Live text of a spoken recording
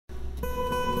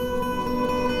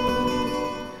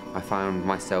found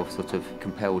myself sort of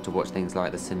compelled to watch things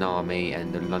like the tsunami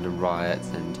and the London riots,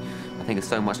 and I think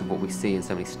so much of what we see and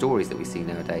so many stories that we see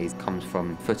nowadays comes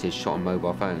from footage shot on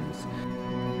mobile phones.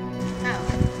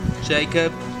 Ow.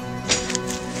 Jacob!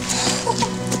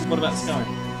 What about Sky?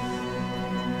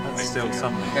 That's still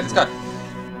something. Okay, let's go.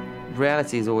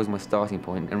 Reality is always my starting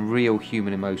point, and real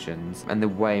human emotions and the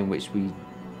way in which we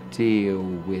deal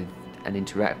with and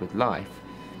interact with life.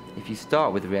 If you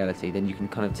start with reality, then you can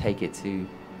kind of take it to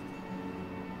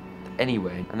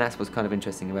anywhere, and that's what's kind of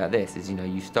interesting about this, is, you know,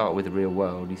 you start with the real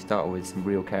world, you start with some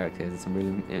real characters and some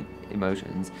real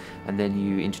emotions, and then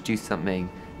you introduce something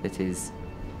that is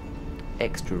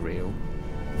extra real.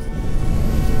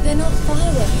 They're not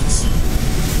fireworks.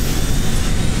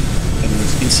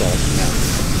 Everyone's inside now.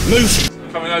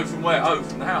 Move! Coming over from where? Oh,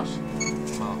 from the house.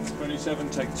 Mark. 27,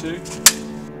 take 2.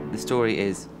 The story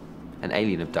is an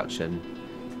alien abduction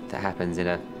that happens in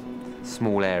a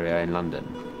small area in London.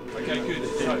 Okay, good.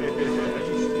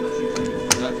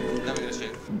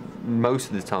 Most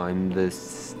of the time, the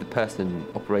person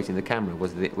operating the camera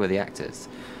were the actors.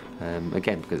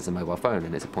 Again, because it's a mobile phone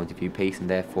and it's a point of view piece, and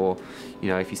therefore, you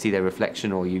know, if you see their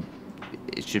reflection,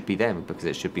 it should be them because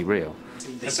it should be real.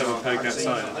 Let's have a poke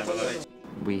outside and have a look.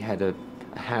 We had a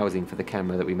housing for the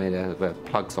camera that we made out of a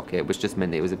plug socket, which just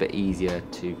meant it was a bit easier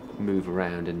to move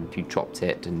around, and if you dropped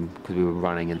it, and because we were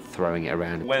running and throwing it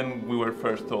around. When we were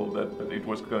first told that it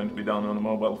was going to be done on a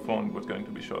mobile phone, it was going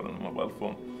to be shot on a mobile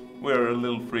phone, we were a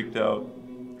little freaked out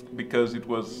because it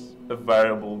was a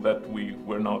variable that we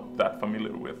were not that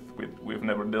familiar with. We've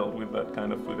never dealt with that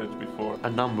kind of footage before. A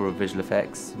number of visual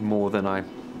effects, more than I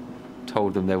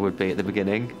told them there would be at the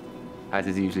beginning, as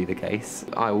is usually the case.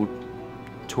 I will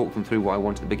talk them through what I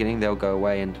want at the beginning, they'll go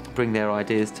away and bring their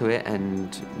ideas to it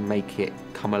and make it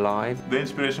come alive. The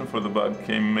inspiration for the bug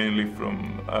came mainly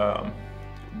from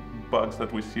bugs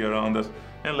that we see around us,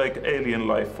 and like alien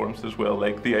life forms as well,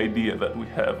 like the idea that we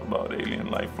have about alien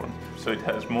life forms. So it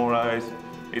has more eyes,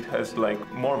 it has like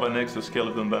more of an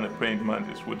exoskeleton than a praying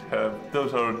mantis would have.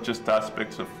 Those are just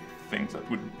aspects of things that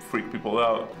would freak people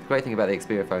out. The great thing about the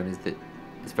Xperia phone is that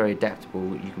it's very adaptable.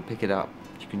 You can pick it up,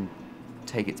 you can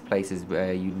take it to places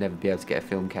where you'd never be able to get a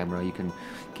film camera. You can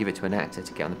give it to an actor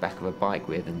to get on the back of a bike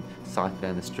with and cycle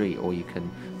down the street, or you can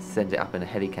send it up in a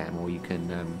helicam, or you can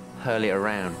hurl it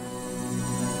around.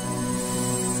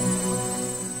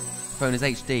 The phone is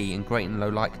HD in great and low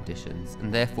light conditions,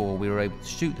 and therefore we were able to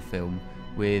shoot the film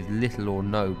with little or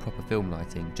no proper film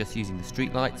lighting, just using the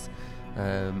street lights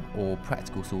or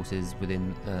practical sources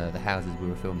within the houses we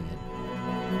were filming in.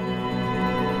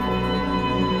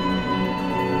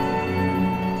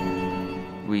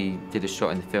 We did a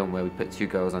shot in the film where we put 2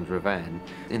 girls under a van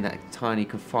in that tiny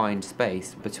confined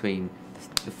space between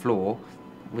the floor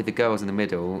with the girls in the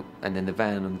middle and then the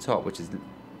van on the top, which is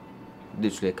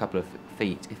literally a couple of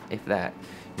feet, if that.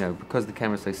 You know, because the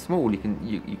camera's so small, you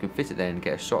can fit it there and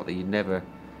get a shot that you'd never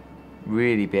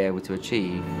really be able to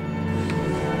achieve.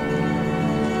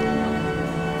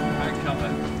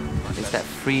 It's that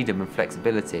freedom and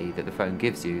flexibility that the phone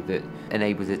gives you that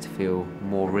enables it to feel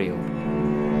more real.